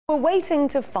We're waiting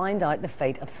to find out the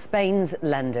fate of Spain's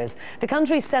lenders. The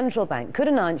country's central bank could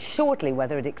announce shortly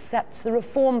whether it accepts the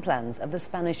reform plans of the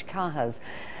Spanish cajas.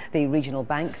 The regional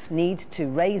banks need to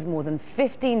raise more than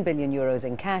 15 billion euros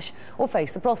in cash or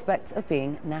face the prospect of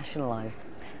being nationalised.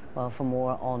 Well, for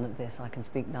more on this, I can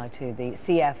speak now to the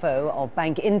CFO of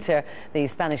Bankinter, the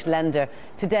Spanish lender.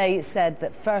 Today said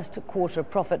that first quarter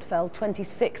profit fell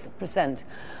 26%.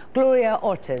 Gloria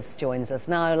Ortiz joins us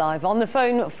now live on the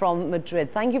phone from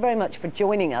Madrid. Thank you very much for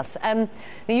joining us.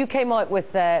 You came out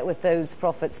with those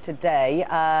profits today,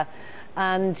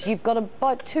 and you've got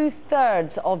about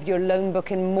 2/3 of your loan book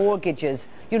in mortgages.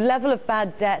 Your level of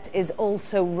bad debt is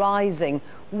also rising.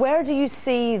 Where do you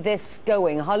see this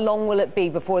going? How long will it be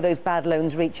before those bad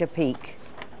loans reach a peak?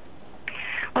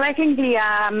 Well, I think the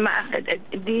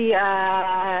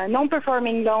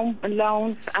non-performing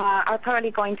loans are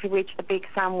probably going to reach the peak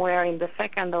somewhere in the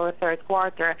second or third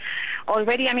quarter.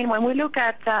 Already, I mean, when we look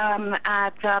at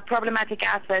problematic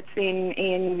assets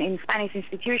in Spanish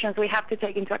institutions, we have to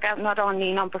take into account not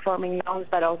only non-performing loans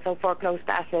but also foreclosed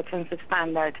assets and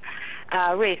substandard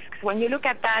risks. When you look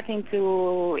at that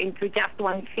into just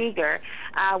one figure,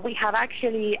 we have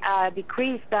actually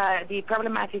decreased the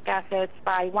problematic assets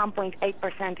by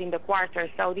 1.8% in the quarter.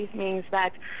 So this means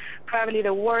that probably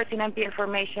the worst in NPL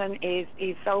formation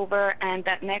is over, and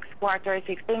that next quarter is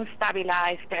being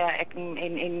stabilized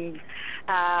in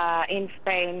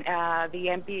Spain.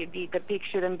 The peak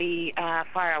shouldn't be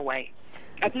far away,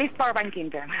 at least for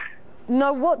Bankinter.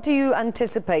 Now, what do you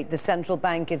anticipate the central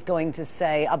bank is going to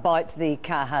say about the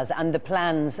cajas and the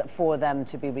plans for them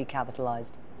to be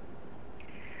recapitalized?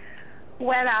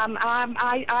 Well,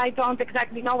 I don't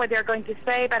exactly know what they're going to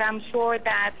say, but I'm sure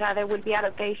that there will be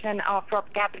allocation of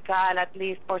prop capital, at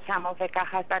least for some of the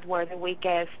cajas that were the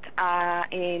weakest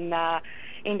in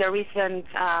the recent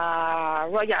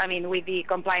with the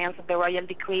compliance of the royal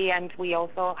decree. And we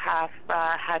also have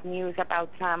had news about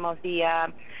some of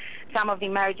the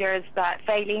mergers that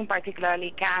failing,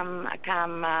 particularly the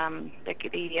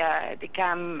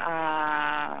CAM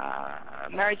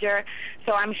merger.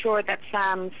 So I'm sure that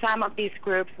some of these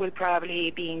groups will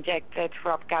probably be injected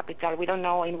from capital. We don't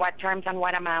know in what terms and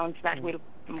what amounts. That we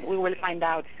will find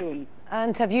out soon.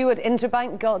 And have you at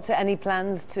Interbank got any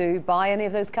plans to buy any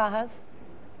of those cajas?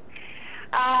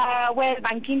 Well,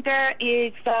 Bankinter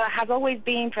has always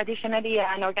been traditionally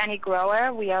an organic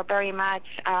grower. We are very much,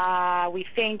 we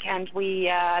think, and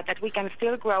that we can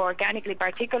still grow organically,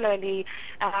 particularly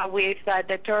with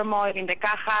the turmoil in the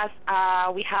cajas.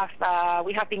 We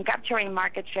have been capturing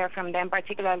market share from them,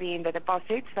 particularly in the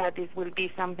deposits. This will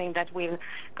be something that will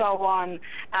go on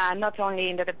not only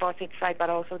in the deposit side but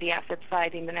also the asset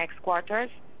side in the next quarters.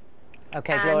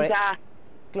 Okay,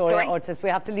 Gloria Ortiz, we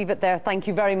have to leave it there. Thank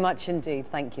you very much indeed.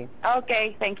 Thank you.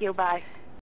 Okay, thank you. Bye.